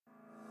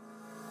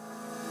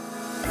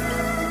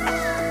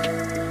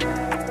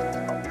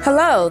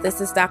Hello,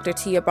 this is Dr.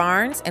 Tia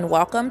Barnes, and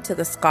welcome to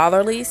the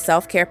Scholarly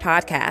Self-Care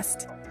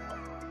Podcast,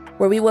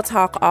 where we will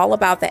talk all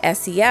about the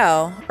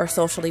SEL, or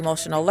social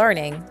emotional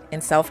learning, in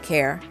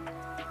self-care.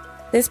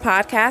 This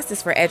podcast is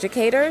for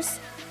educators,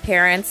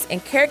 parents,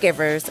 and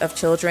caregivers of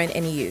children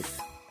and youth.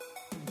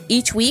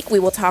 Each week, we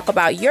will talk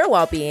about your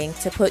well-being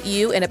to put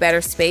you in a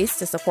better space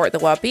to support the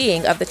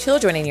well-being of the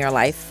children in your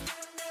life.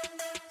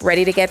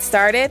 Ready to get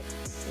started?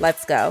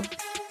 Let's go.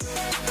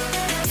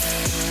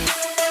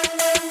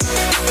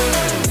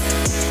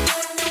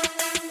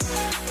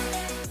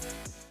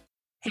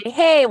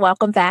 Hey,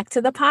 welcome back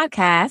to the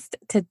podcast.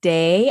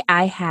 Today,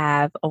 I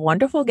have a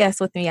wonderful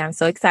guest with me I'm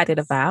so excited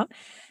about.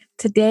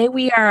 Today,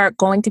 we are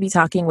going to be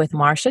talking with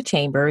Marsha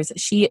Chambers.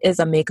 She is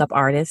a makeup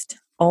artist,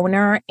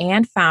 owner,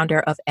 and founder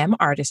of M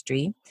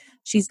Artistry.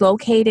 She's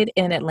located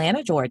in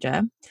Atlanta,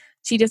 Georgia.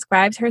 She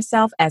describes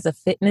herself as a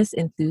fitness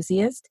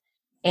enthusiast,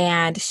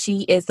 and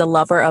she is the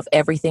lover of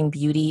everything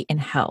beauty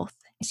and health.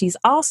 She's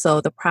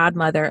also the proud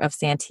mother of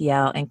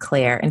Santiel and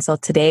Claire. And so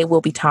today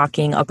we'll be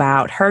talking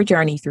about her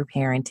journey through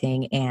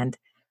parenting and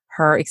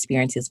her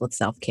experiences with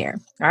self-care.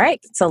 All right,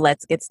 so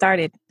let's get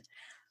started.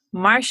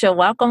 Marsha,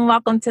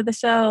 welcome to the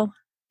show.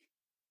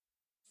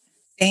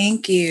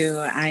 Thank you.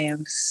 I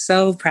am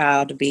so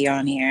proud to be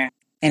on here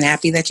and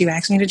happy that you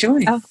asked me to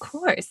join. Of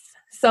course.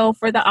 So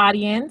for the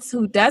audience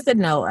who doesn't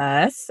know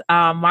us,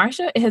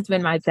 Marsha has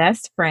been my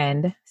best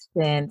friend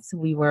since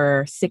we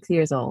were 6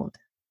 years old.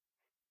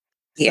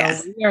 Yeah.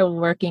 So we are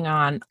working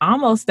on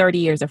almost 30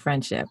 years of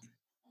friendship.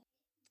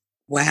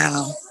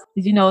 Wow.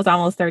 Did you know it's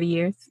almost 30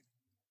 years?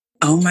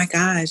 Oh my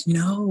gosh.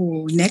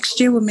 No. Next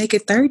year we'll make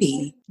it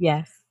 30.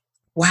 Yes.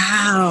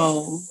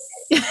 Wow.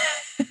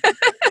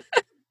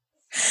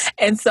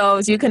 And so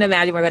as you can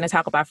imagine, we're going to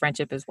talk about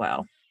friendship as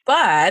well.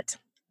 But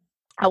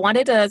I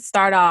wanted to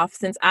start off,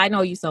 since I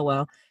know you so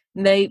well,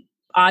 the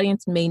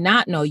audience may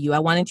not know you. I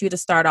wanted you to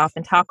start off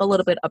and talk a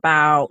little bit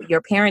about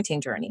your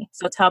parenting journey.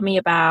 So tell me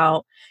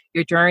about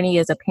your journey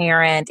as a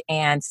parent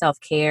and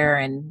self-care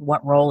and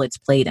what role it's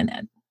played in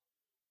it.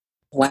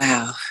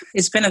 Wow.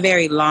 It's been a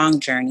very long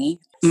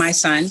journey. My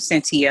son,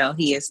 Santiel,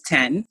 he is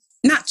 10.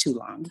 Not too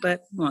long,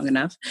 but long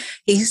enough.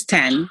 He's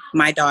 10.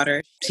 My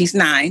daughter, she's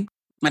 9.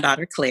 My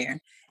daughter,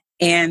 Claire.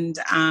 And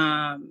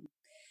the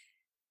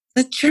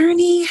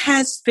journey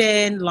has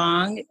been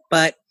long,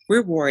 but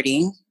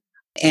rewarding.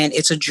 And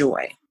it's a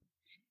joy.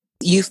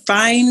 You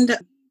find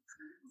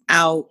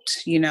out,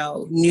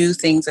 new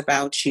things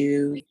about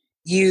you.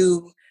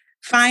 You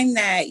find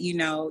that,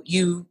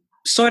 you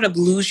sort of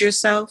lose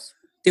yourself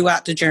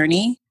throughout the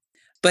journey.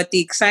 But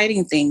the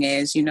exciting thing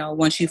is,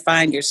 once you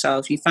find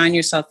yourself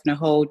in a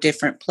whole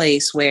different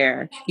place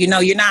where,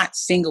 you're not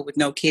single with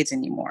no kids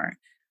anymore.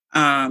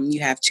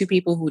 You have 2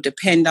 people who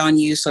depend on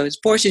you. So it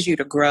forces you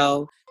to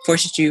grow,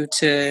 forces you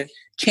to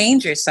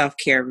change your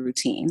self-care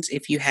routines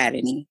if you had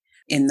any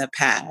in the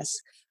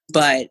past.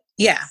 But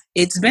yeah,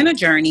 it's been a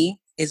journey.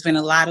 It's been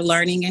a lot of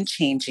learning and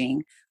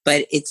changing,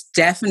 but it's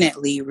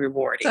definitely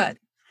rewarding. Good.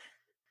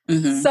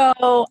 Mm-hmm.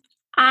 So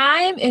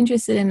I'm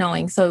interested in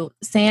knowing, so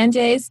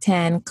Sanjay is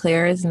 10,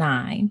 Claire is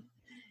 9.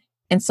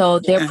 And so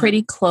they're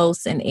pretty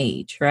close in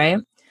age, right?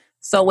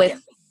 So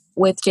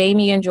with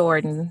Jamie and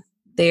Jordan,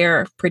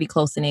 they're pretty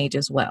close in age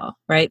as well,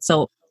 right?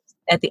 So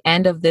at the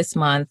end of this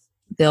month,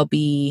 they'll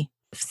be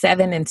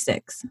 7 and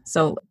 6.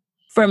 So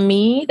for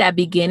me, that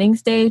beginning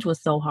stage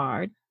was so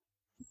hard.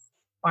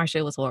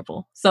 Marsha, was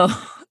horrible. So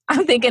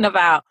I'm thinking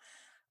about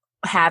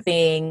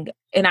having,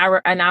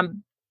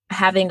 I'm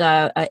having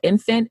a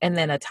infant and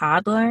then a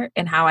toddler,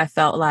 and how I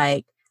felt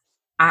like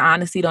I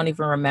honestly don't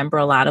even remember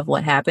a lot of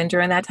what happened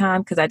during that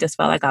time, because I just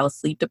felt like I was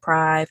sleep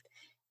deprived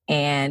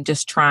and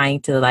just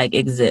trying to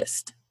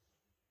exist.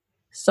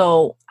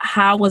 So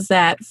how was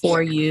that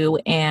for you?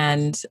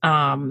 And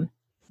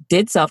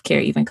did self-care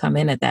even come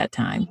in at that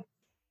time?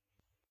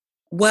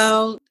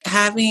 Well,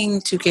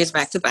 having 2 kids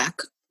back to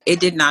back, it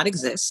did not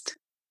exist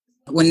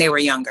when they were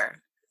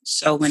younger.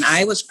 So when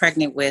I was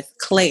pregnant with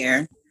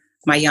Claire,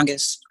 my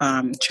youngest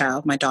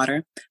child, my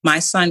daughter, my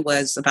son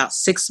was about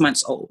 6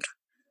 months old.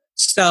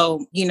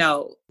 So,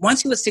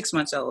 once he was 6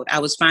 months old, I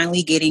was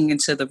finally getting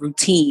into the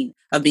routine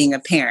of being a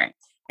parent.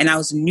 And I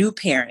was a new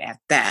parent at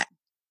that.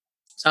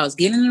 So I was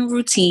getting in a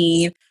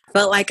routine,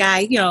 felt like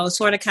I,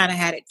 sort of kind of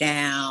had it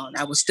down.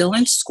 I was still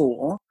in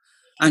school,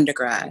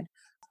 undergrad.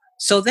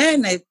 So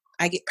then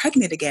I get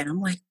pregnant again. I'm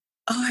like,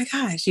 oh my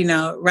gosh,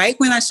 right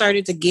when I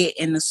started to get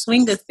in the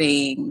swing of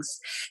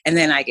things, and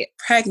then I get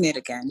pregnant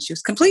again. She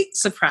was a complete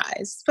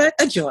surprise, but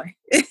a joy.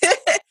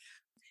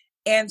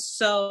 And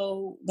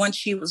so once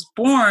she was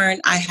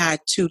born, I had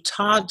 2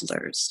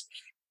 toddlers,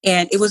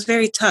 and it was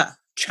very tough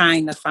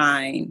trying to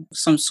find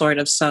some sort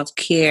of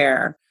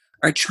self-care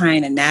or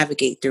trying to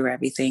navigate through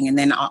everything. And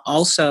then I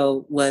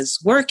also was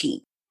working.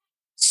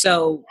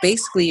 So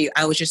basically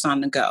I was just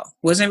on the go.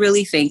 Wasn't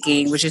really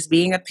thinking, was just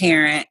being a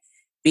parent,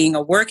 being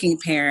a working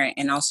parent,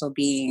 and also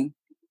being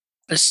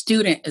a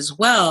student as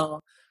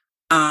well.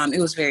 It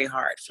was very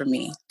hard for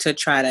me to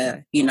try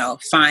to,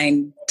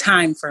 find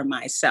time for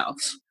myself.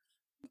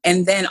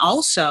 And then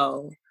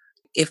also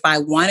if I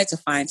wanted to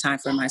find time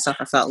for myself,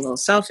 I felt a little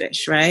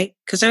selfish, right?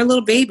 Because they're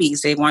little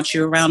babies. They want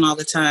you around all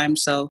the time.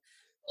 So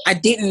I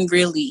didn't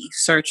really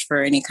search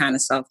for any kind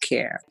of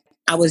self-care.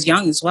 I was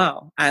young as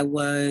well. I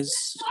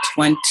was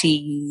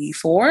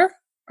 24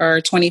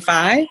 or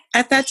 25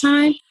 at that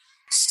time.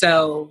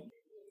 So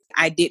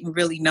I didn't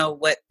really know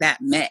what that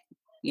meant.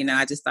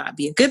 I just thought I'd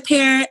be a good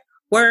parent,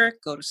 work,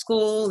 go to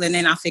school, and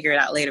then I'll figure it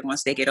out later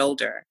once they get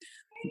older.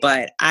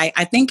 But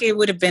I think it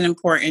would have been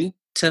important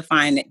to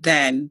find it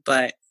then.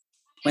 But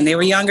when they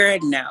were younger,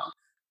 no.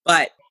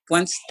 But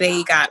once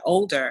they got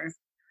older,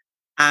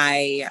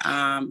 I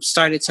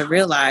started to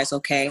realize,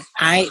 okay,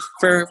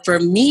 for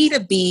me to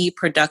be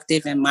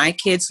productive in my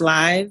kids'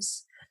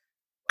 lives,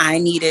 I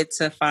needed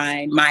to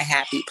find my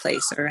happy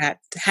place, or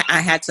I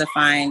had to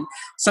find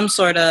some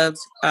sort of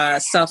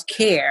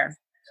self-care,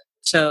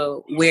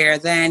 so where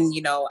then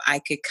I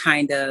could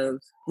kind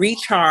of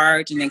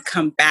recharge and then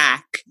come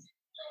back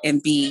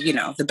and be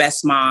the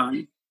best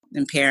mom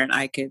and parent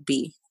I could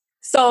be.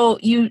 So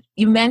you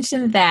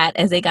mentioned that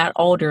as they got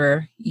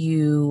older,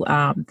 you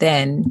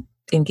then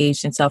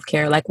engaged in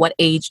self-care. Like, what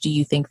age do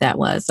you think that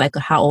was? Like,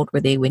 how old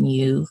were they when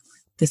you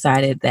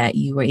decided that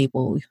you were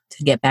able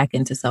to get back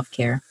into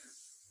self-care?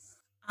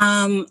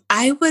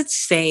 I would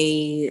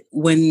say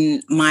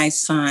when my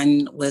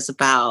son was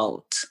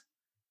about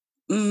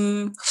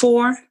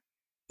 4,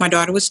 my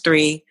daughter was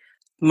 3,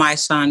 my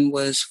son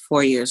was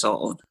 4 years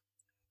old.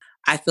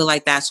 I feel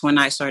like that's when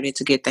I started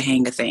to get the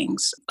hang of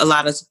things. A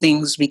lot of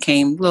things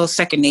became a little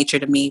second nature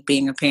to me,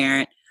 being a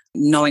parent,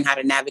 knowing how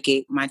to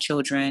navigate my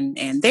children.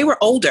 And they were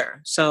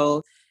older,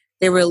 so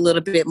they were a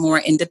little bit more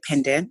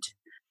independent.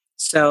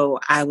 So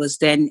I was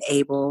then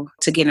able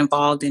to get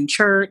involved in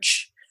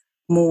church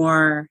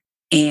more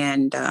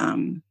and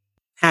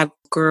have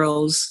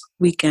girls'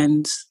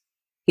 weekends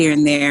here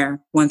and there,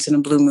 once in a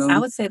blue moon. I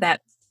would say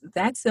that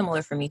that's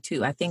similar for me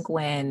too. I think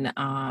when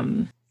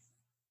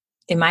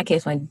in my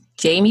case, when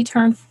Jamie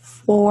turned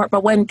 4,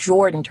 but when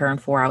Jordan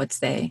turned 4, I would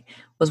say,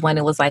 was when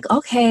it was like,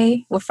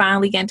 okay, we're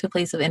finally getting to a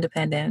place of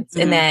independence.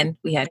 Mm-hmm. And then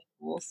we had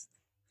schools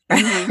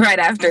right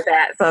after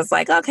that. So it's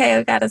like, okay,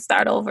 we got to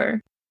start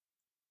over.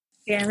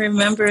 Yeah, I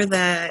remember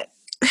that.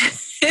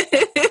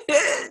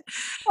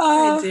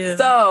 I do.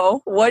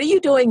 So what are you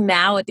doing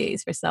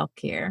nowadays for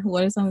self-care?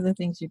 What are some of the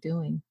things you're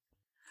doing?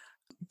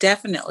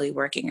 Definitely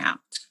working out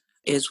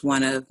is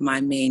one of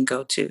my main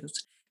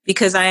go-tos,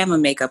 because I am a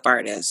makeup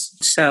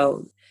artist.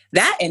 So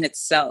that in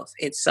itself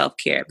is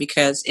self-care,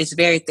 because it's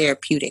very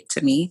therapeutic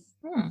to me.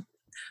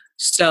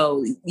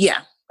 So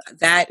yeah,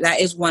 that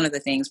is one of the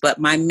things. But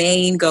my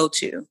main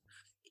go-to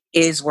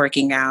is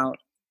working out,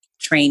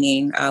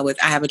 training I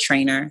have a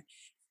trainer,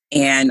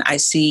 and I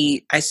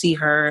see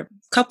her a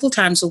couple of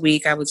times a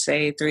week. I would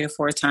say 3 to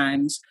 4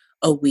 times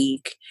a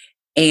week.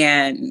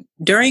 And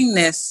during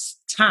this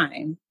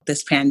time,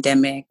 this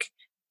pandemic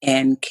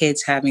and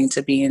kids having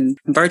to be in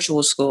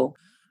virtual school,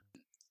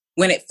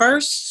 when it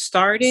first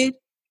started,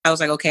 I was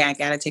like, okay, I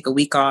got to take a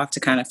week off to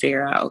kind of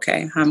figure out,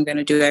 okay, how I'm going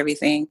to do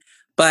everything.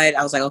 But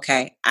I was like,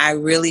 okay, I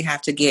really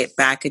have to get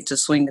back into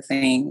swing of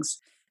things,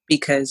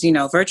 because,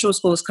 virtual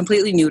school is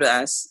completely new to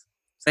us.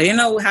 So I didn't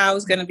know how I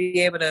was going to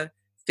be able to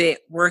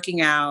fit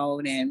working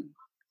out and,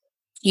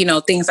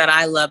 things that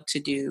I love to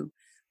do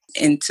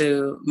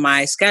into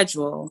my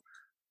schedule.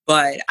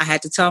 But I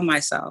had to tell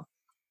myself,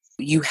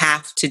 you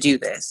have to do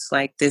this.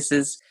 Like, this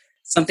is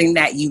something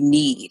that you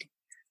need.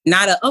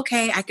 Not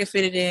okay, I can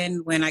fit it in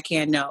when I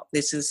can. No,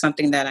 this is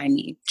something that I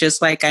need.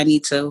 Just like I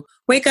need to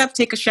wake up,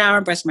 take a shower,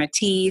 brush my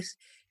teeth,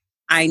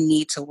 I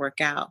need to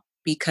work out,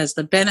 because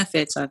the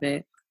benefits of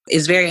it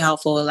is very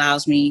helpful. It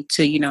allows me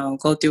to,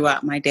 go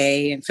throughout my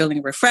day and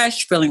feeling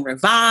refreshed, feeling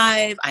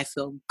revived. I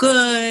feel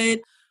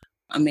good.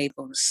 I'm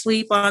able to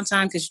sleep on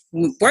time, because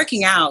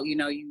working out,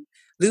 you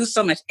lose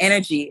so much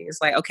energy.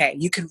 It's like, okay,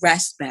 you can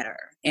rest better.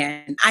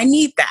 And I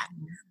need that.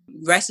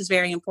 Rest is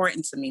very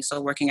important to me. So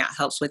working out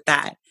helps with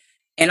that.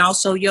 And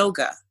also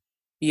yoga.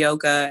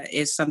 Yoga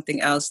is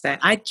something else that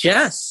I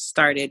just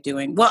started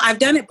doing. Well, I've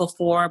done it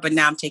before, but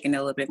now I'm taking it a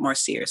little bit more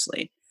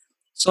seriously.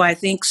 So I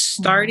think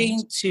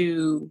starting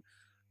to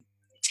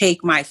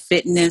take my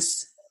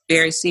fitness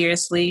very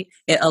seriously,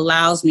 it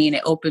allows me and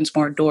it opens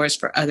more doors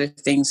for other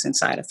things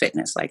inside of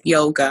fitness, like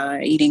yoga,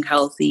 eating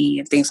healthy,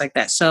 and things like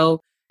that.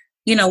 So,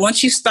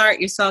 once you start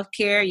your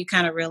self-care, you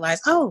kind of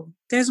realize, oh,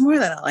 there's more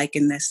that I like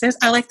in this.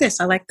 I like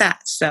this. I like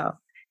that. So,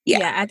 yeah.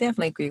 Yeah, I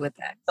definitely agree with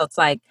that. So it's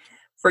like,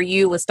 for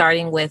you, was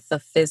starting with the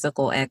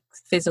physical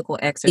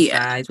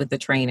exercise with the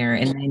trainer,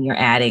 and then you're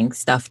adding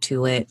stuff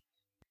to it.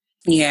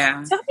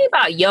 Yeah. Tell me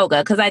about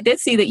yoga, because I did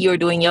see that you were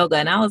doing yoga,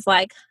 and I was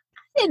like,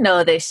 I didn't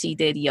know that she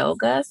did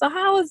yoga. So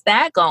how is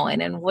that going?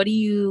 And what are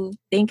you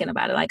thinking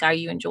about it? Like, are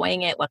you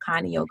enjoying it? What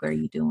kind of yoga are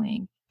you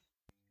doing?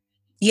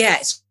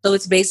 Yes. So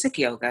it's basic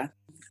yoga.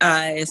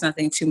 It's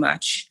nothing too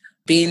much.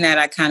 Being that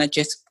I kind of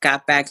just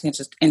got back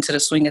into the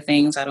swing of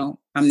things, I'm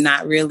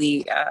not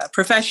really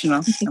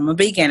professional. I'm a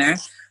beginner.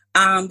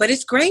 But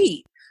it's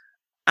great.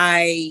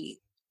 I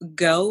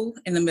go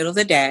in the middle of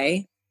the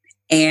day,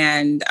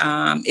 And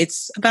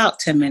it's about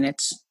 10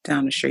 minutes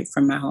down the street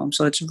from my home.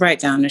 So it's right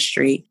down the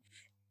street,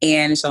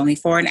 and it's only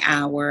for an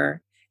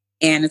hour,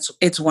 and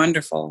it's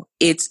wonderful.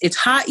 It's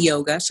hot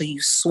yoga, so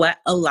you sweat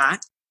a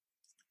lot,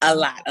 a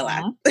lot, a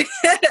lot.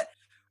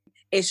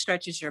 It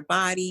stretches your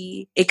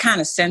body. It kind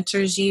of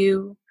centers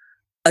you.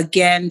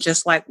 Again,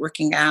 just like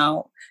working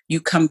out,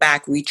 you come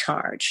back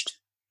recharged.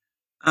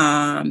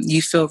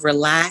 You feel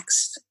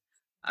relaxed.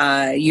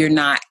 You're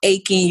not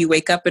aching. You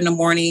wake up in the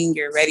morning,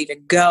 you're ready to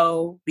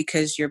go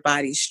because your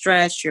body's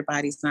stretched, your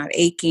body's not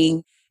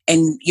aching,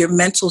 and your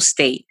mental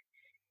state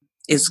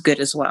is good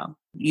as well.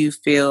 You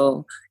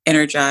feel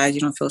energized.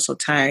 You don't feel so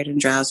tired and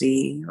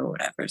drowsy or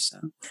whatever. So,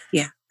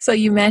 yeah. So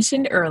you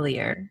mentioned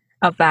earlier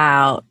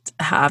about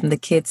the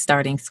kids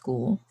starting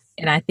school.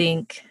 And I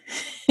think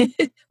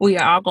we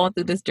are all going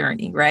through this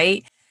journey,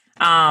 right?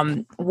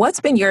 What's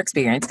been your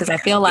experience? Because I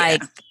feel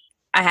like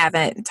I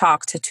haven't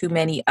talked to too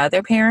many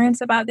other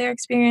parents about their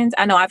experience.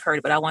 I know I've heard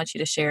it, but I want you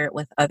to share it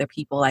with other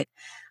people, like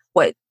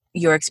what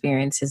your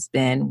experience has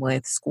been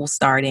with school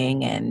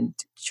starting and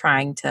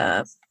trying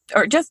to,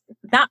 or just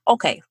not,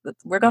 okay,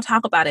 we're going to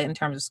talk about it in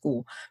terms of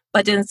school,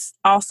 but just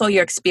also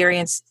your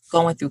experience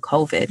going through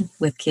COVID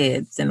with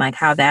kids and like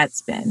how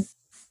that's been.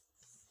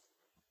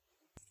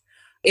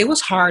 It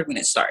was hard when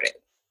it started.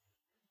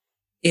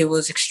 It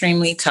was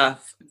extremely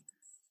tough.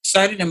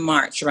 Started in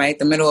March, right?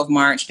 The middle of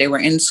March, they were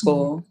in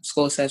school. Mm-hmm.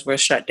 School says we're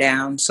shut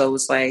down. So it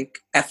was like,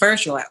 at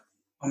first you're like,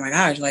 oh my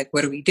gosh, like,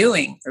 what are we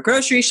doing? We're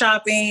grocery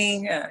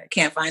shopping,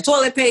 can't find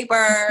toilet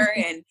paper,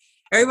 and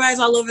everybody's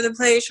all over the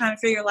place trying to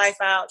figure life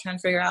out, trying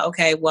to figure out,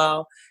 okay,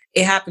 well,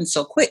 it happened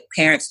so quick.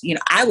 Parents,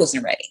 I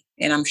wasn't ready.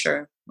 And I'm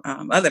sure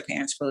other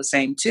parents feel the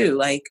same too.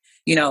 Like,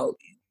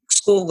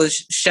 school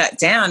was shut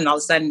down and all of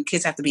a sudden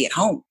kids have to be at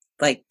home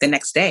like the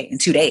next day in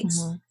 2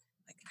 days. Mm-hmm.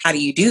 Like, how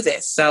do you do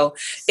this? So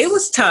it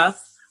was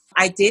tough.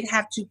 I did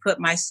have to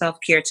put my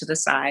self-care to the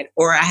side,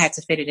 or I had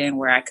to fit it in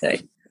where I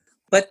could.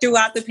 But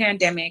throughout the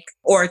pandemic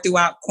or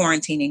throughout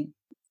quarantining,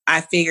 I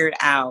figured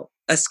out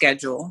a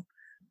schedule.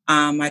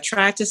 I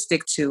tried to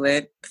stick to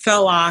it,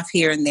 fell off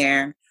here and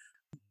there.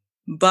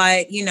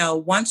 But,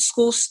 once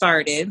school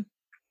started,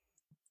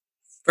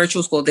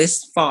 virtual school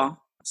this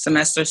fall,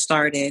 semester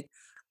started,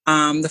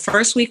 the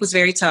first week was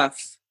very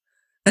tough.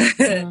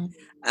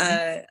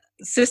 Mm-hmm.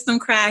 System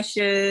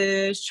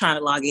crashes, trying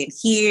to log in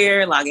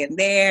here, log in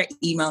there,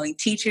 emailing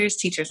teachers.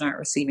 Teachers aren't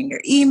receiving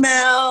your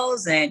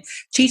emails, and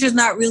teachers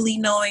not really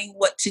knowing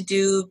what to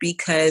do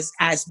because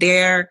as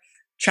they're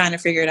trying to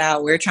figure it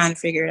out, we're trying to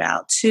figure it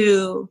out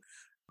too.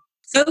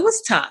 So it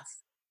was tough.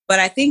 But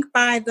I think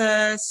by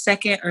the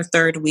second or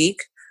third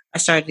week, I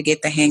started to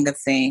get the hang of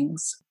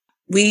things.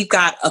 We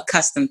got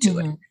accustomed to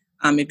it.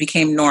 It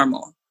became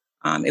normal.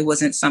 It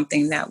wasn't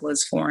something that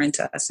was foreign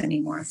to us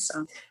anymore.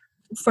 So.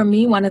 For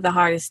me, one of the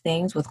hardest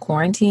things with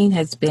quarantine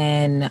has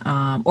been,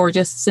 or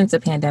just since the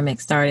pandemic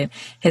started,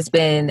 has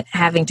been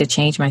having to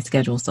change my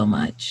schedule so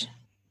much.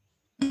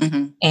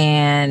 Mm-hmm.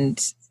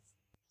 And,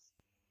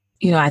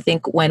 I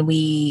think when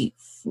we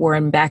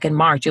were back in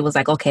March, it was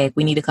like, okay,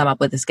 we need to come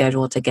up with a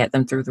schedule to get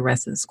them through the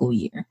rest of the school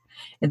year.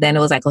 And then it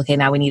was like, okay,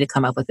 now we need to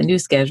come up with a new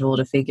schedule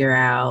to figure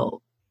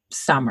out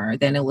summer.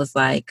 Then it was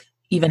like,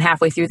 even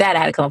halfway through that, I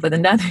had to come up with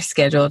another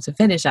schedule to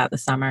finish out the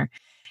summer.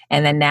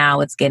 And then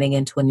now it's getting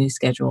into a new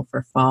schedule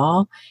for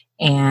fall.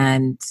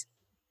 And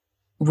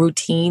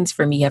routines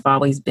for me have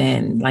always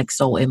been like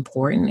so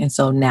important. And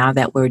so now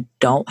that we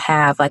don't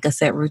have like a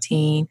set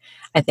routine,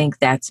 I think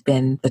that's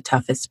been the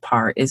toughest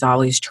part, is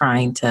always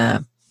trying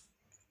to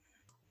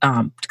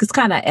just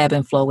kind of ebb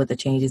and flow with the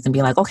changes and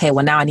be like, okay,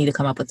 well, now I need to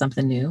come up with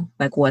something new.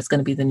 Like, what's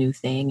going to be the new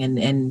thing?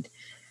 And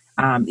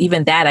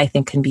even that I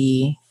think can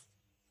be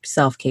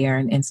self-care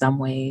in some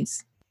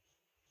ways.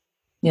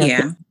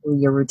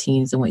 Your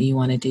routines and what you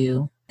want to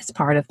do is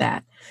part of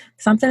that.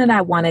 Something that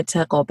I wanted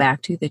to go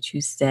back to that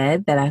you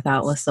said that I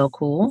thought was so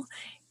cool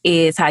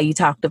is how you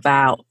talked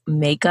about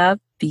makeup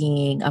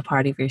being a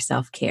part of your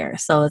self-care.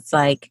 So it's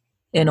like,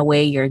 in a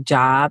way, your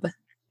job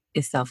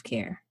is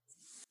self-care.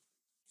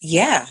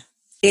 Yeah,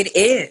 it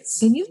is.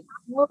 Can you talk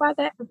more about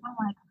that? Because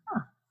I'm like,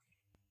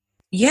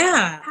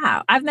 yeah.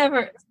 How? I've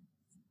never,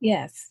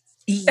 yes.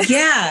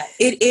 Yeah,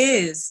 it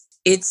is.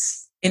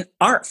 It's an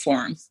art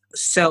form.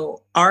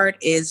 So art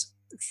is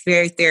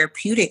very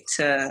therapeutic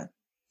to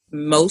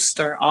most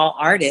or all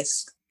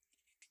artists.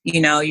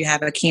 You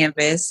have a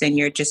canvas and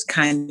you're just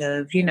kind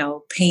of,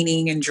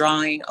 painting and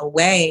drawing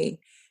away.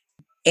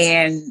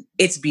 And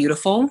it's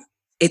beautiful.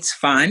 It's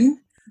fun.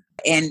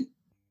 And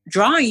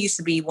drawing used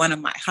to be one of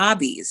my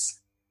hobbies.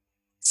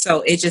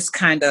 So it just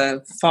kind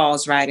of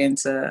falls right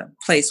into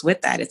place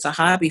with that. It's a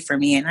hobby for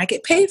me and I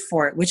get paid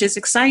for it, which is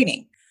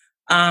exciting.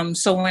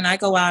 So when I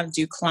go out and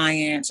do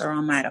clients or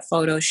I'm at a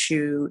photo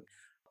shoot,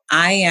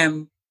 I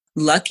am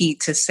lucky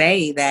to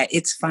say that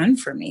it's fun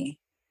for me.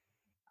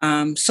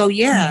 So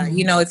yeah,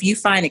 if you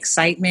find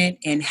excitement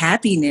and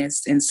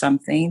happiness in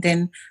something,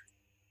 then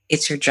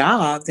it's your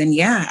job. Then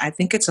yeah, I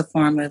think it's a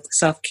form of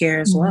self-care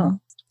as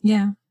well.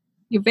 Yeah.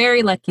 You're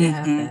very lucky to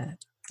have that.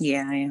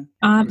 Yeah, I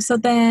am. So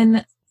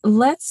then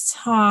let's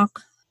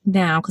talk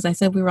now, because I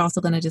said we were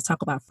also going to just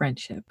talk about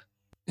friendship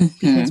because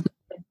Mm-hmm. we've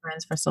been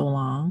friends for so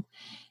long.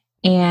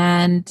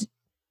 And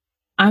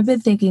I've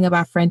been thinking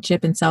about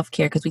friendship and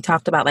self-care because we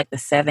talked about like the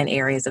 7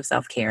 areas of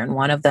self-care, and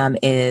one of them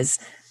is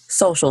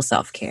social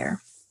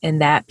self-care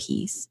and that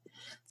piece.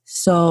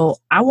 So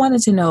I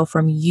wanted to know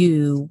from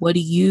you, what do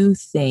you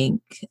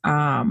think,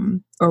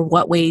 or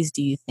what ways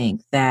do you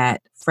think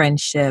that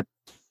friendship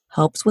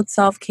helps with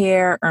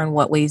self-care, or in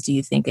what ways do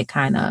you think it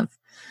kind of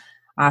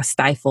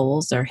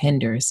stifles or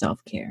hinders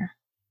self-care?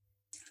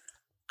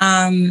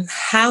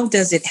 How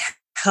does it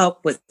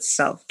help with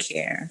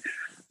self-care?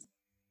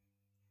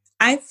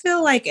 I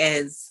feel like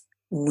as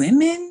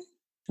women,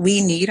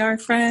 we need our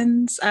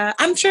friends.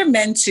 I'm sure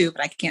men too,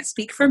 but I can't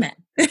speak for men.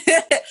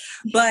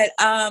 But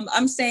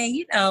I'm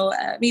saying,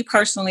 me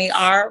personally,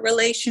 our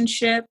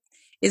relationship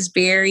is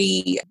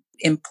very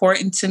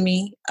important to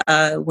me.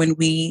 When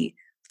we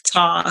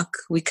talk,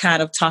 we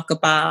kind of talk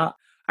about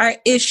our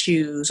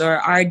issues or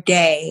our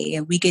day,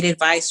 and we get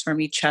advice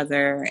from each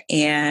other.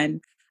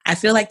 And I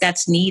feel like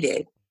that's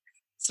needed.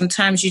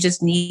 Sometimes you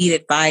just need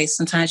advice.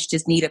 Sometimes you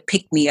just need a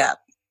pick me up.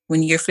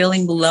 When you're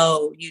feeling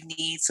low, you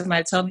need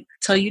somebody to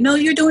tell you, no,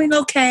 you're doing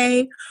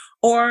okay.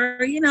 Or,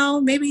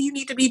 maybe you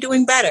need to be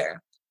doing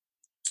better.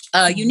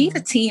 You need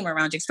a Mhm. team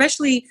around you,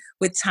 especially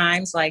with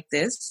times like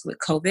this with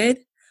COVID.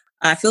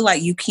 I feel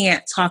like you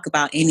can't talk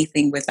about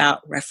anything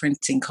without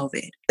referencing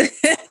COVID.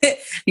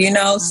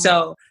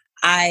 So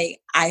I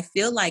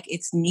feel like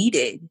it's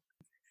needed.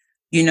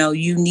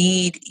 You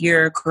need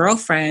your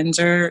girlfriends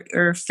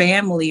or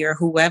family or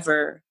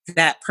whoever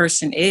that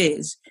person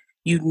is.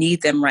 You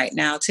need them right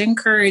now to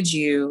encourage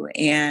you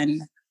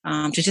and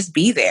to just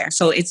be there.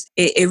 So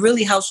it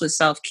really helps with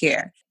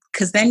self-care,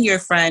 because then your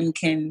friend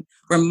can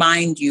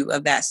remind you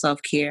of that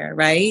self-care,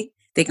 right?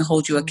 They can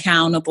hold you Mhm.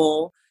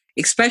 accountable,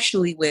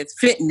 especially with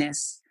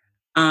fitness.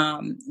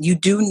 You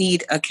do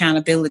need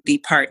accountability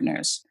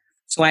partners.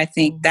 So I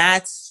think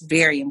that's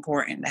very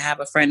important to have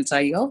a friend tell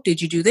you, oh, did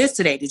you do this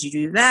today? Did you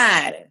do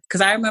that?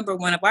 Because I remember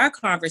one of our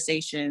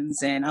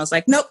conversations and I was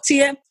like, nope,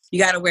 Tia, you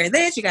got to wear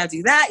this, you got to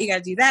do that, you got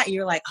to do that. And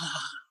you're like,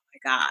 oh my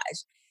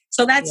gosh.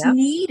 So that's Yep.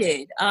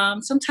 needed.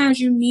 Sometimes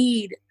you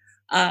need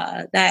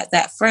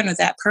that friend or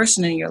that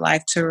person in your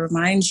life to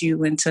remind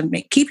you and to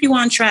keep you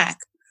on track.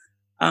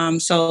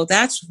 So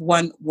that's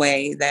one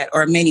way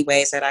or many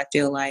ways that I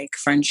feel like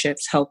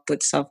friendships help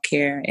with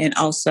self-care. And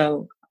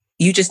also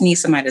you just need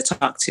somebody to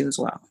talk to as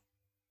well.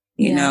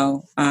 Yeah.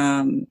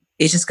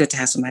 It's just good to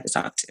have somebody to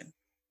talk to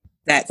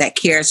that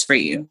cares for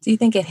you. Do you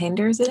think it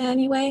hinders it in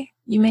any way?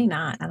 You may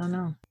not. I don't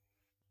know.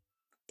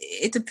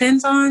 It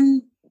depends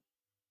on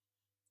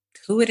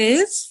who it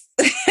is.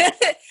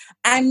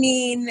 I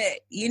mean,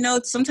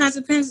 sometimes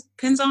it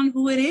depends on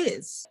who it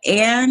is.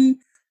 And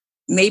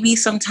maybe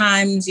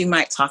sometimes you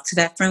might talk to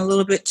that friend a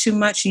little bit too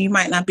much and you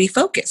might not be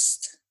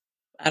focused.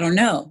 I don't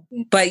know.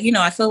 Yeah. But,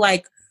 I feel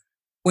like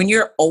when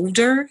you're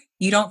older,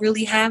 you don't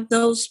really have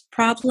those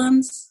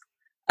problems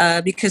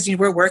because you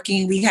were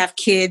working, we have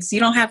kids. You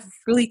don't have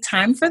really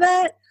time for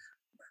that.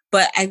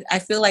 But I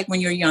feel like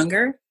when you're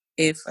younger,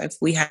 if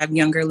we have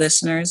younger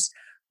listeners,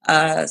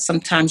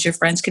 sometimes your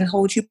friends can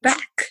hold you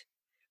back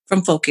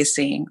from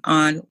focusing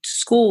on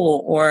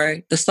school or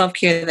the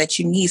self-care that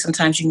you need.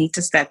 Sometimes you need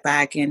to step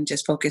back and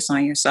just focus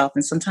on yourself.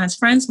 And sometimes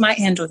friends might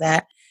handle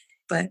that.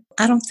 But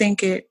I don't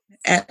think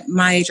at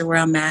my age or where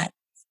I'm at,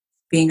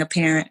 being a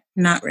parent,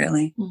 not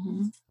really.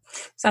 Mm-hmm.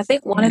 So I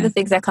think one of the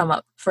things that come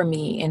up for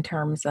me in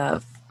terms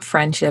of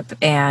friendship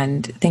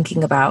and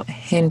thinking about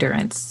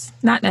hindrance,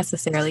 not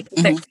necessarily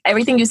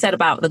everything you said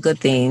about the good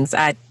things,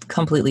 I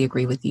completely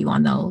agree with you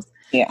on those.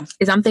 Yeah.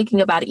 Is I'm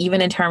thinking about it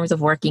even in terms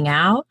of working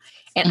out.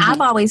 And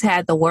I've always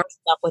had the worst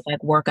stuff with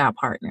like workout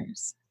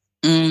partners.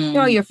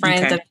 Your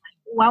friends Okay. are like,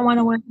 oh, I want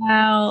to work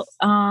out.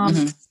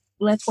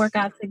 Let's work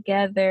out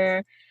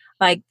together.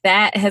 Like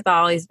that has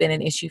always been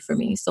an issue for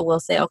me. So we'll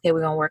say, okay,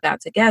 we're going to work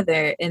out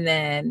together. And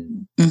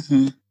then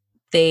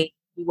they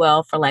do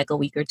well for like a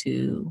week or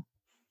two.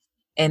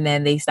 And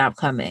then they stop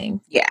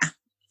coming. Yeah.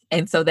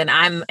 And so then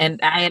I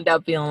end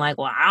up feeling like,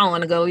 well, I don't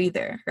want to go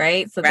either.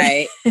 Right. So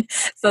Right.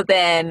 So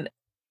then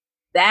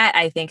that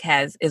I think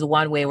is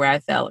one way where I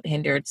felt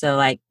hindered to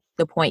like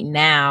the point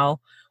now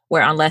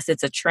where unless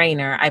it's a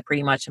trainer, I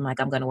pretty much am like,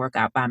 I'm going to work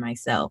out by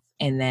myself.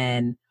 And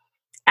then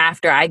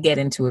after I get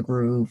into a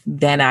groove,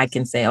 then I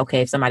can say,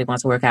 okay, if somebody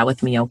wants to work out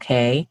with me,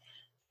 okay.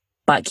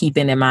 But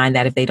keeping in mind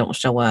that if they don't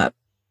show up,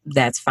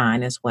 that's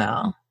fine as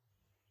well.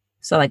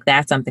 So like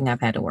that's something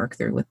I've had to work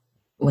through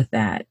with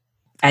that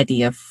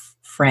idea of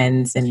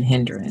friends and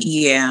hindrance.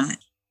 Yeah.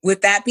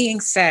 With that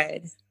being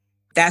said,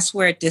 that's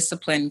where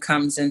discipline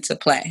comes into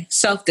play.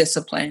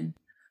 Self-discipline,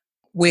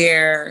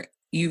 where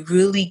you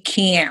really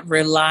can't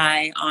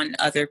rely on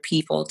other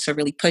people to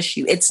really push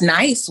you. It's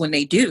nice when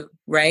they do,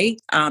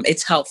 right?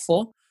 It's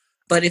helpful.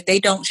 But if they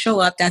don't show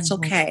up, that's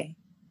okay.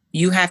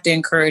 You have to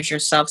encourage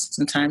yourself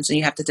sometimes, and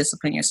you have to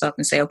discipline yourself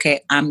and say,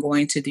 okay, I'm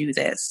going to do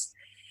this.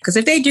 Because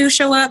if they do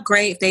show up,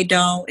 great. If they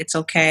don't, it's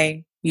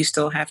okay. You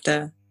still have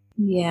to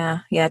Yeah.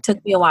 Yeah. It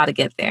took me a while to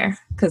get there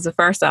because at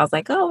first I was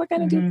like, oh, we're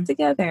going to do it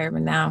together.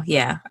 But now,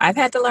 yeah, I've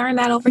had to learn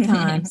that over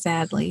time,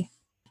 sadly.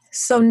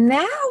 So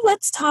now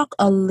let's talk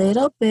a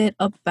little bit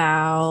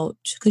about,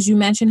 because you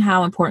mentioned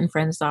how important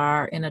friends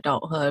are in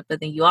adulthood, but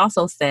then you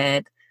also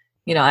said,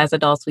 as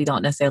adults, we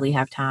don't necessarily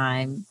have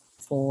time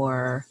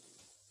for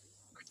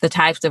the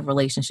types of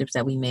relationships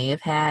that we may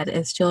have had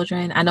as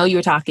children. I know you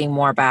were talking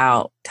more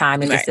about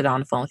time and just Right. sit on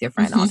the phone with your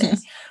friend all day,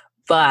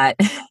 but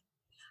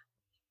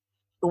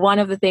one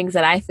of the things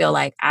that I feel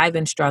like I've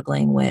been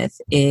struggling with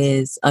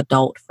is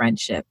adult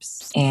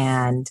friendships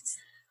and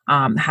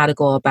how to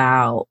go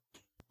about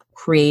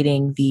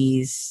creating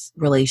these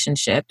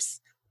relationships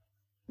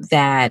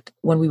that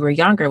when we were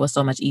younger was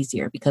so much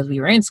easier because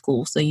we were in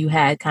school. So you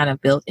had kind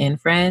of built in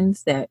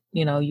friends that,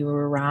 you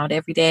were around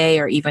every day,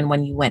 or even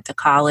when you went to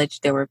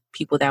college, there were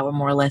people that were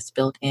more or less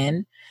built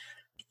in.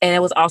 And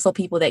it was also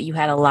people that you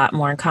had a lot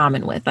more in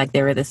common with. Like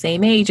they were the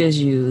same age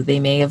as you. They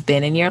may have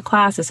been in your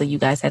classes. So you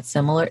guys had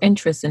similar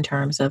interests in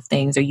terms of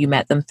things, or you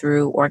met them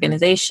through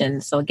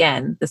organizations. So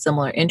again, the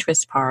similar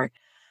interest part.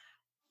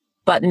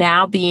 But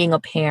now being a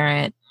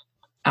parent,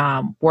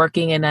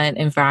 working in an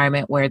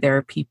environment where there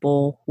are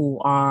people who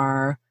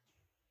are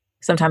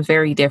sometimes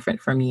very different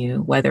from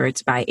you, whether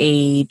it's by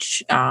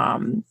age,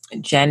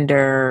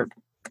 gender,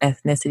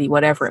 ethnicity,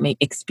 whatever it may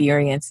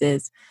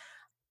experiences,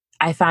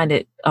 I find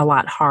it a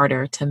lot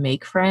harder to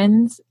make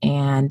friends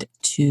and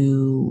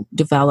to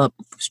develop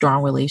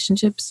strong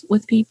relationships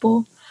with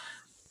people.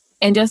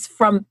 And just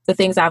from the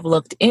things I've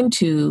looked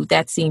into,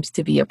 that seems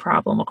to be a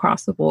problem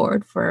across the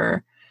board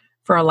for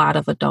a lot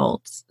of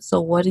adults.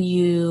 So what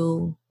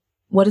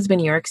has been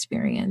your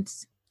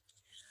experience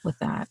with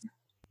that?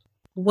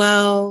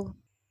 Well,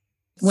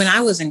 when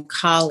I was in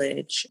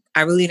college,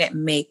 I really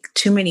didn't make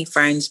too many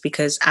friends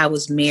because I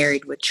was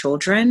married with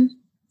children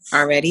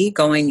already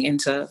going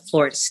into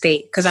Florida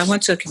State because I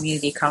went to a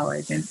community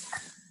college. And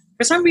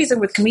for some reason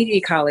with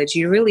community college,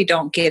 you really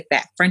don't get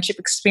that friendship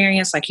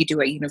experience like you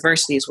do at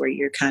universities where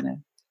you're kind of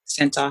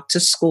sent off to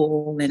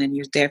school and then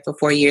you're there for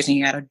 4 years and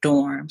you're at a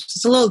dorm. So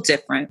it's a little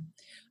different.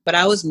 But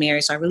I was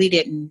married, so I really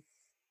didn't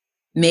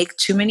make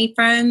too many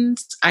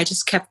friends. I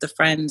just kept the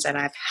friends that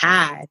I've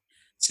had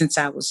since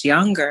I was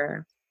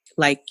younger,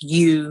 like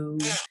you,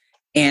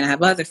 and I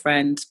have other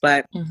friends.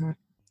 But, Mm-hmm.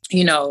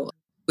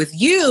 With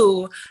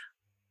you,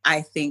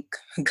 I thank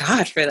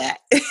God for that.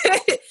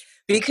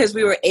 Because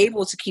we were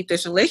able to keep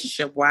this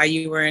relationship while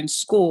you were in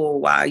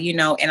school,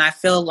 and I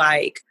feel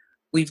like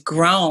we've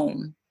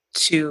grown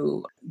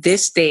to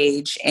this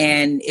stage,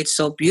 and it's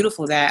so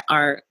beautiful that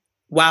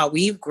while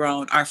we've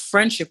grown, our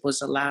friendship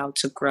was allowed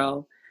to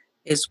grow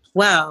as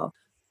well.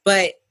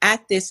 But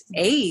at this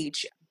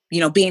age,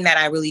 being that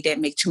I really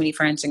didn't make too many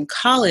friends in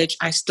college,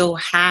 I still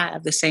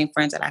have the same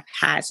friends that I've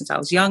had since I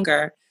was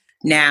younger.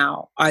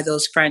 Now, are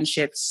those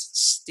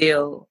friendships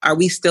are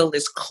we still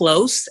as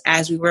close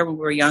as we were when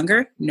we were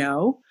younger?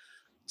 No.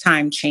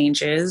 Time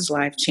changes,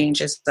 life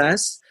changes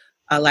us.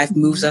 Life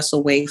moves us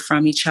away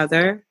from each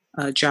other,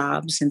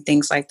 jobs and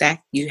things like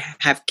that. You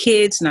have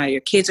kids, now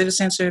your kids are the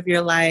center of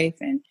your life,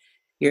 and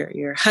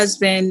your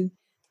husband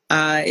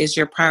is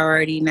your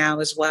priority now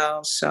as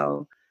well.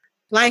 So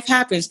life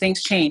happens,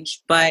 things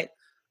change. But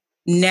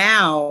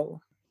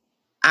now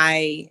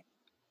I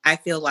I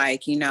feel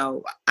like,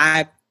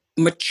 I've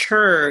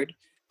matured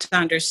to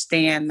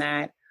understand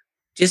that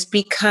just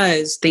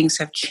because things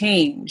have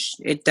changed,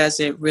 it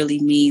doesn't really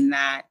mean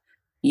that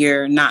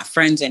you're not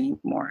friends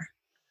anymore.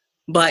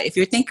 But if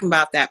you're thinking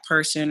about that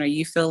person or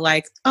you feel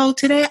like, oh,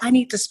 today I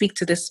need to speak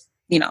to this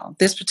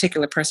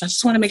particular person, I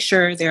just want to make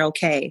sure they're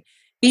okay.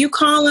 You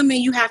call them and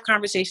you have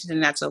conversations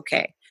and that's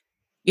okay.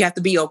 You have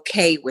to be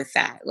okay with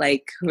that.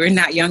 Like, we're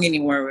not young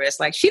anymore where it's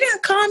like, she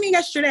didn't call me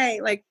yesterday.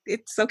 Like,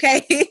 it's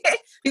okay.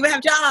 People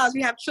have jobs,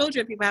 we have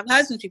children, people have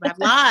husbands, people have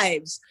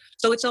lives.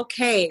 So it's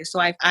okay. So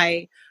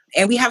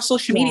and we have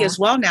social media as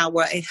well now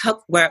where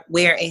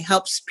it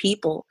helps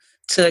people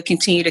to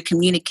continue to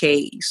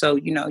communicate. So,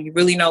 you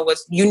really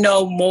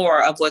know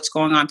more of what's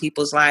going on in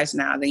people's lives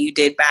now than you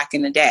did back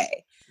in the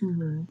day.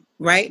 Mm-hmm.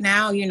 Right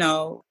now,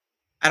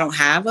 I don't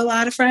have a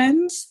lot of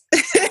friends.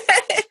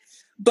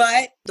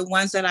 But the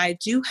ones that I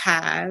do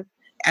have,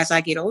 as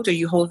I get older,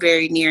 you hold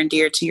very near and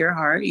dear to your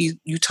heart.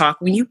 You talk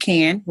when you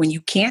can. When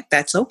you can't,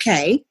 that's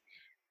okay.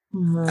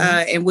 Mm-hmm.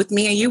 And with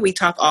me and you, we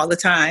talk all the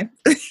time.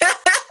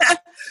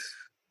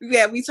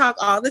 Yeah, we talk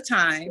all the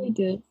time. We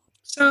do.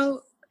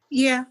 So,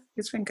 yeah,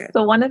 it's been good.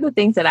 So one of the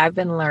things that I've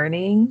been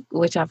learning,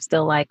 which I'm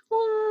still like,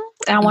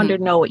 I wanted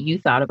to know what you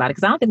thought about it,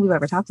 because I don't think we've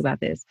ever talked about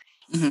this,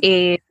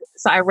 is,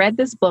 so I read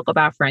this book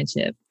about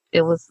friendship.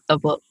 It was a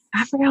book.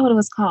 I forgot what it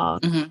was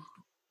called.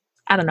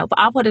 I don't know, but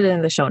I'll put it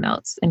in the show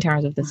notes in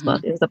terms of this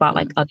book. It was about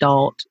like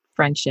adult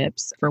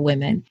friendships for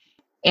women.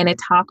 And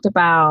it talked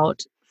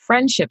about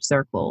friendship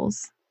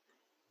circles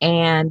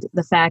and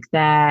the fact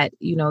that,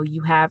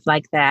 you have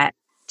like that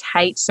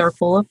tight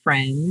circle of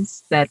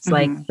friends. That's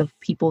like the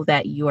people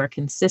that you are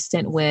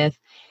consistent with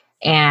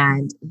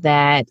and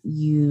that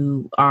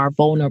you are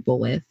vulnerable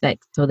with, that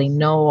so they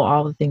know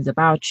all the things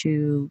about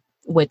you.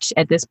 which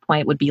at this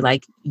point would be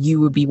like, you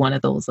would be one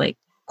of those like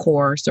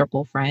core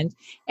circle friends.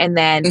 And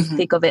then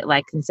think of it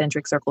like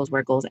concentric circles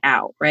where it goes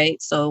out,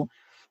 right? So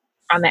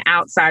on the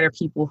outside are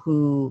people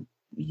who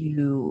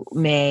you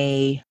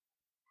may...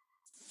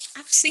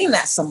 I've seen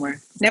that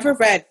somewhere. Never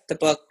read the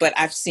book, but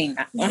I've seen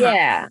that.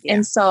 Yeah.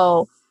 And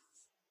so,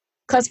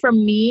 because for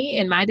me,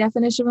 in my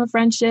definition of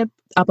friendship,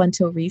 up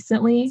until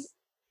recently,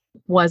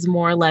 was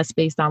more or less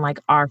based on like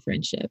our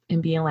friendship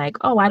and being like,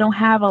 oh, I don't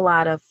have a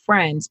lot of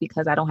friends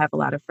because I don't have a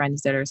lot of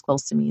friends that are as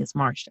close to me as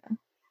Marcia.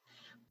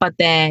 But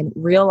then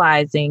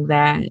realizing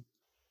that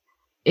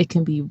it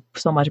can be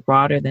so much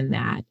broader than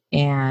that.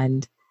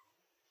 And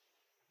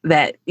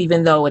that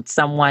even though it's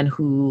someone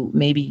who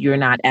maybe you're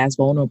not as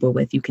vulnerable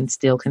with, you can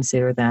still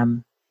consider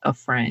them a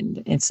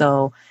friend. And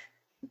so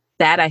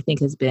that I think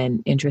has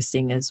been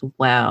interesting as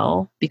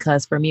well,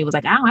 because for me, it was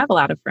like, I don't have a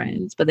lot of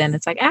friends, but then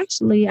it's like,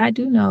 actually, I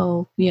do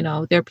know,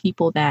 there are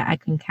people that I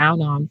can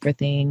count on for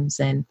things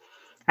and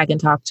I can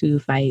talk to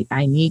if I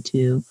need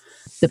to,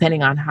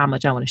 depending on how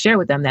much I want to share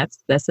with them.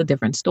 That's a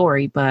different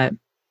story. But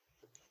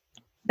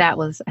that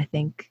was, I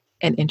think,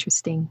 an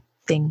interesting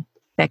thing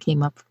that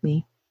came up for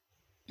me.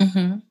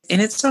 Mm-hmm.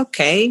 And it's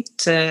okay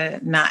to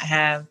not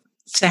have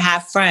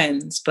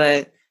friends,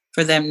 but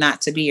for them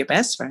not to be your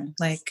best friend.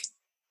 Like,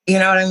 you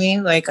know what I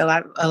mean? Like a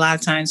lot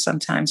of times,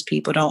 sometimes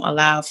people don't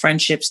allow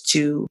friendships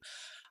to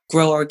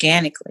grow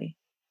organically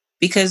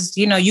because,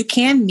 you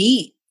can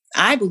meet,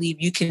 I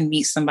believe you can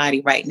meet somebody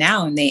right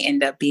now and they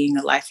end up being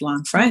a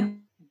lifelong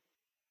friend.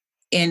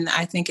 And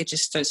I think it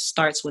just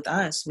starts with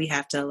us. We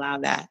have to allow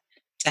that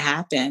to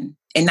happen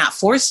and not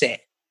force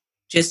it.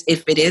 Just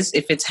if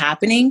it's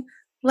happening,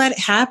 let it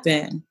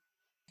happen.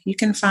 You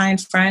can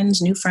find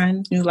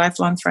new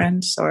lifelong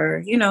friends,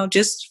 or,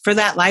 just for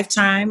that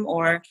lifetime.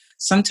 Or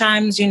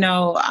sometimes, you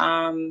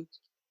can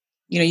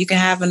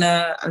have an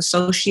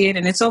associate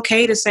and it's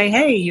okay to say,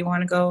 hey, you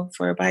want to go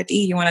for a bite to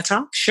eat? You want to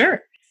talk?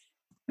 Sure.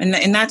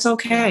 And that's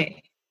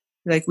okay.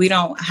 Like, we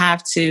don't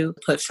have to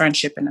put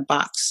friendship in a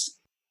box.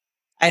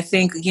 I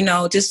think,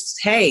 just,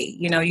 hey,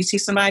 you see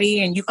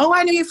somebody and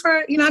I knew you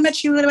I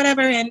met you,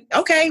 whatever. And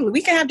okay,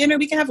 we can have dinner,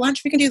 we can have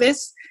lunch, we can do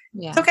this.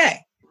 Yeah. It's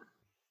okay.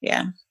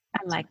 Yeah. I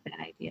like that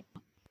idea.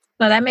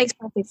 So that makes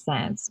perfect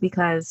sense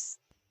because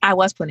I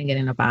was putting it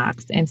in a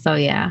box. And so,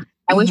 yeah,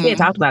 I wish we had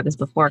talked about this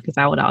before because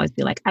I would always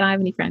be like, I don't have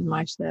any friends,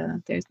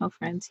 Marcia. There's no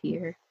friends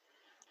here.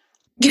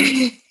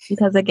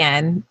 Because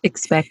again,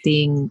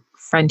 expecting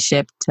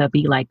friendship to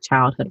be like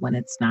childhood when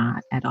it's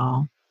not at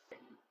all.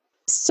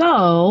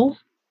 So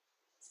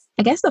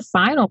I guess the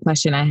final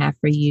question I have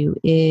for you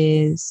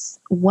is,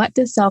 what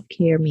does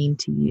self-care mean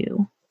to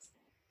you?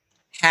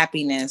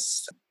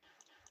 Happiness.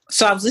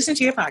 So I was listening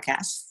to your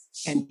podcast,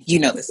 and you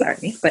know this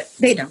already, but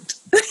they don't.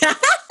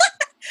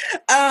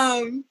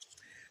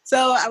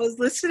 So I was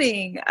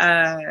listening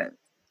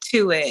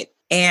to it,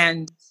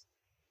 and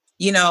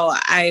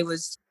I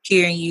was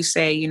hearing you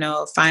say,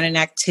 find an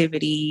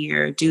activity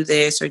or do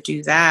this or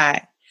do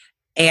that.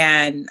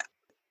 And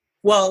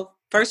well,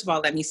 first of all,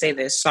 let me say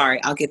this.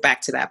 Sorry, I'll get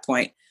back to that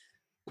point.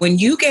 When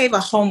you gave a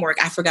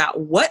homework, I forgot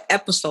what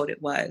episode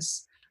it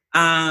was.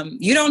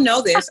 You don't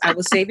know this. I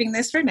was saving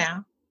this for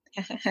now.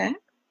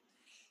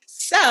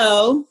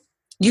 So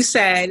you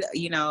said,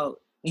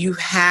 you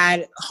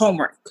had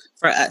homework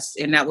for us,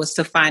 and that was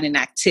to find an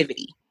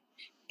activity.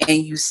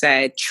 And you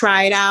said,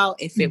 try it out.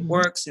 If it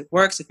works, it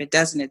works. If it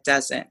doesn't, it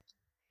doesn't.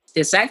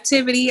 This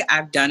activity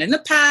I've done in the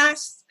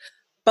past,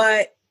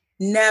 but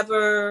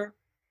never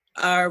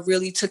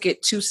really took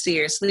it too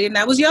seriously. And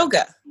that was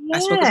yoga.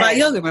 Yes. I spoke about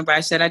yoga. Remember,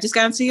 I said I just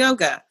got into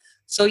yoga.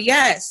 So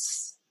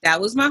yes, that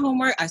was my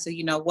homework. I said,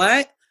 you know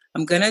what?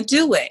 I'm going to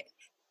do it.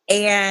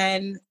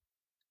 And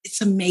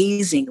it's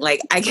amazing. Like,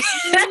 like,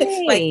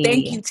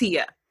 thank you,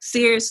 Tia.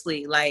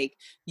 Seriously, like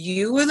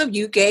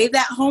you gave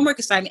that homework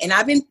assignment, and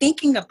I've been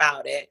thinking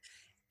about it,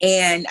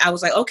 and I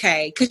was like,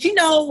 okay, because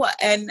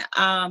and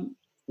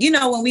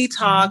when we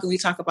talk and we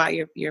talk about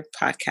your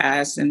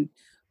podcast, and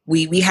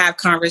we have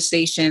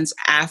conversations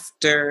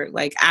after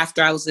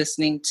I was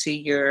listening to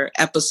your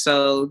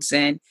episodes,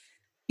 and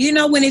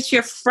when it's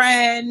your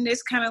friend,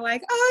 it's kind of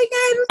like, oh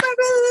yeah,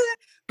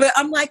 but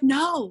I'm like,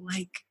 no,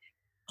 like,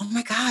 oh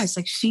my gosh,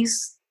 like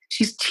she's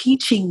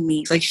teaching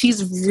me, like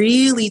she's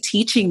really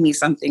teaching me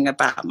something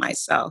about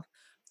myself.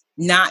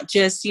 Not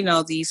just,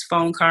 these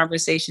phone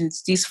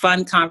conversations, these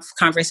fun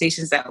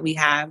conversations that we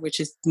have, which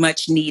is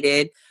much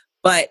needed,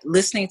 but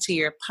listening to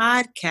your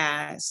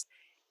podcast,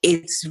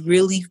 it's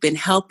really been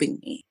helping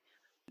me.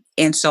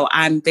 And so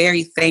I'm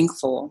very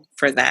thankful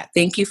for that.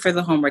 Thank you for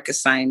the homework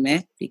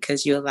assignment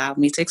because you allowed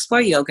me to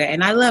explore yoga,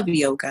 and I love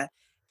yoga.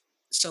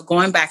 So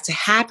going back to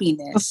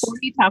happiness. Before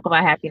you talk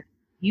about happiness,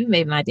 you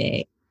made my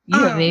day. You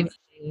have made me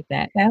with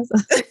that.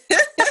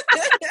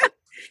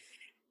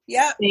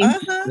 Yeah,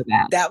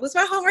 that was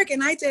my homework,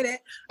 and I did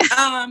it.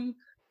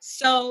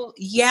 So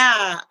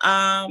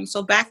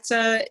back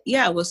to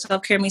what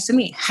self-care means to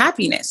me.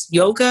 Happiness.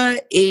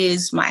 Yoga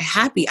is my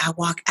happy. I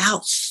walk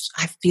out,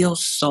 I feel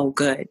so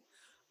good,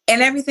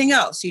 and everything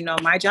else.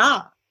 My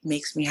job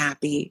makes me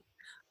happy.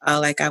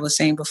 Like I was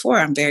saying before,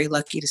 I'm very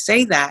lucky to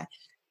say that.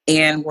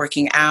 And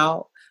working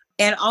out.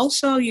 And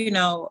also,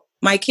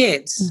 my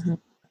kids,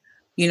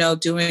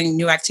 doing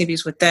new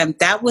activities with them.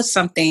 That was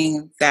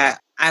something that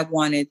I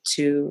wanted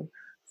to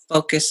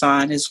focus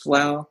on as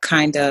well,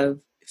 kind of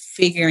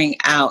figuring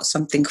out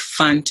something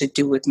fun to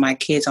do with my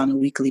kids on a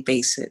weekly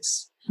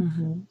basis.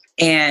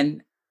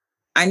 And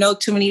I know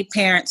too many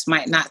parents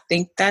might not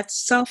think that's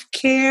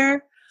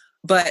self-care,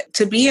 but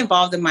to be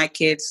involved in my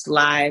kids'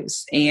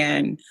 lives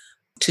and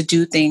to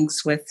do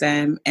things with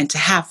them and to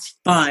have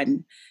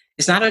fun.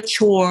 It's not a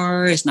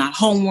chore, it's not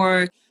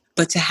homework,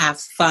 but to have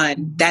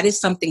fun. That is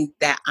something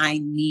that I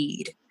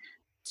need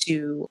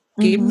to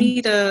give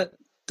me the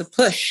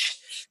push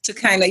to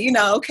kind of,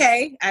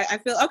 okay, I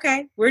feel,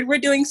 okay, we're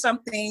doing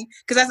something.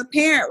 Because as a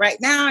parent right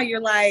now,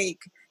 you're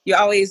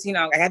always, I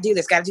got to do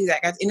this, got to do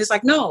that. And it's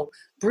like, no,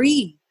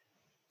 breathe,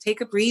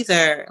 take a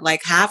breather,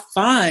 like have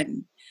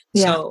fun.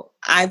 Yeah. So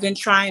I've been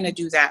trying to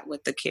do that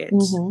with the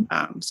kids.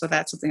 So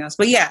that's something else.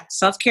 But yeah,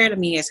 self-care to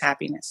me is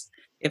happiness.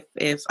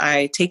 If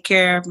I take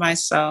care of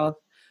myself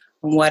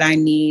and what I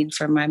need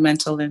for my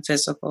mental and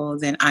physical,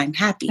 then I'm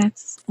happy.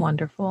 That's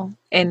wonderful.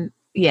 And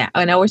yeah,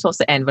 I know we're supposed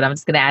to end, but I'm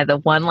just going to add the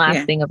one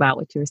last thing about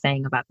what you were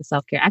saying about the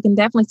self-care. I can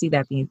definitely see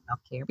that being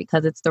self-care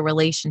because it's the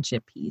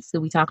relationship piece. So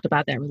we talked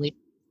about that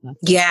relationship.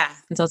 Yeah.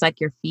 And so it's like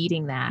you're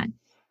feeding that.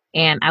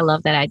 And I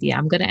love that idea.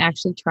 I'm going to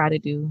actually try to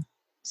do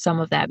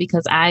some of that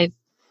because I've,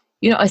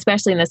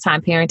 especially in this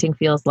time, parenting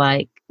feels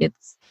like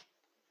it's,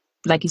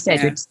 like you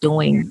said, you're just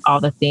doing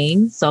all the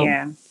things. So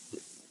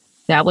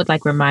that would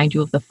remind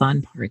you of the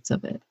fun parts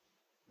of it,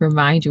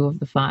 remind you of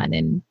the fun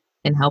and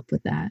help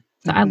with that.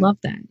 So I love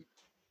that.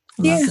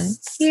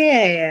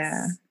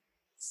 Yeah.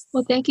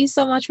 Well, thank you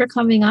so much for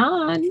coming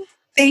on.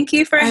 Thank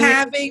you for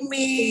having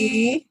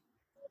me.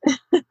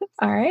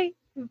 All right.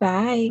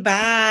 Bye.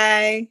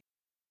 Bye.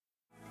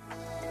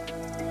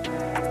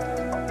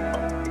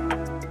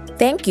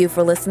 Thank you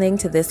for listening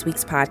to this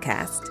week's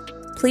podcast.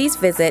 Please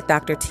visit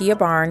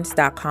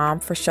drtiabarnes.com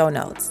for show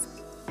notes.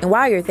 And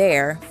while you're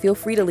there, feel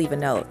free to leave a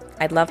note.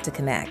 I'd love to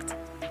connect.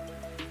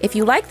 If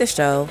you like the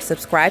show,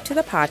 subscribe to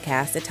the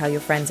podcast and tell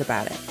your friends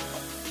about it.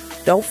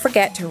 Don't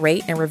forget to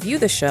rate and review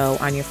the show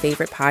on your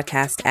favorite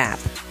podcast app.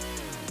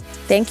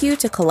 Thank you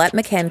to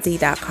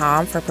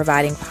ColetteMcKenzie.com for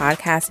providing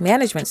podcast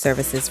management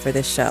services for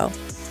this show.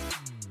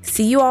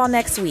 See you all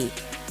next week.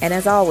 And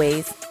as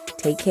always,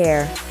 take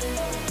care.